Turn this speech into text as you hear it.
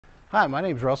Hi, my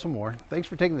name is Russell Moore. Thanks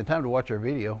for taking the time to watch our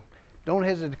video. Don't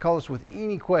hesitate to call us with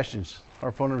any questions.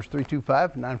 Our phone number is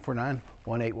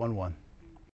 325-949-1811.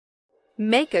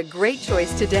 Make a great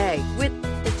choice today with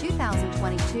the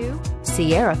 2022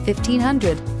 Sierra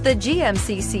 1500. The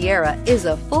GMC Sierra is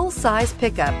a full-size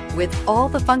pickup with all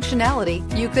the functionality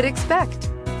you could expect.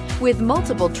 With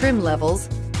multiple trim levels,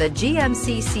 the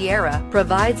GMC Sierra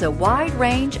provides a wide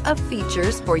range of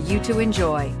features for you to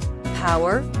enjoy.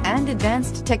 Power and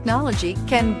advanced technology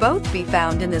can both be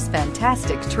found in this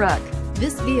fantastic truck.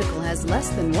 This vehicle has less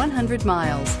than 100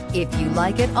 miles. If you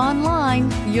like it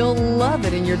online, you'll love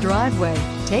it in your driveway.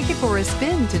 Take it for a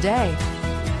spin today.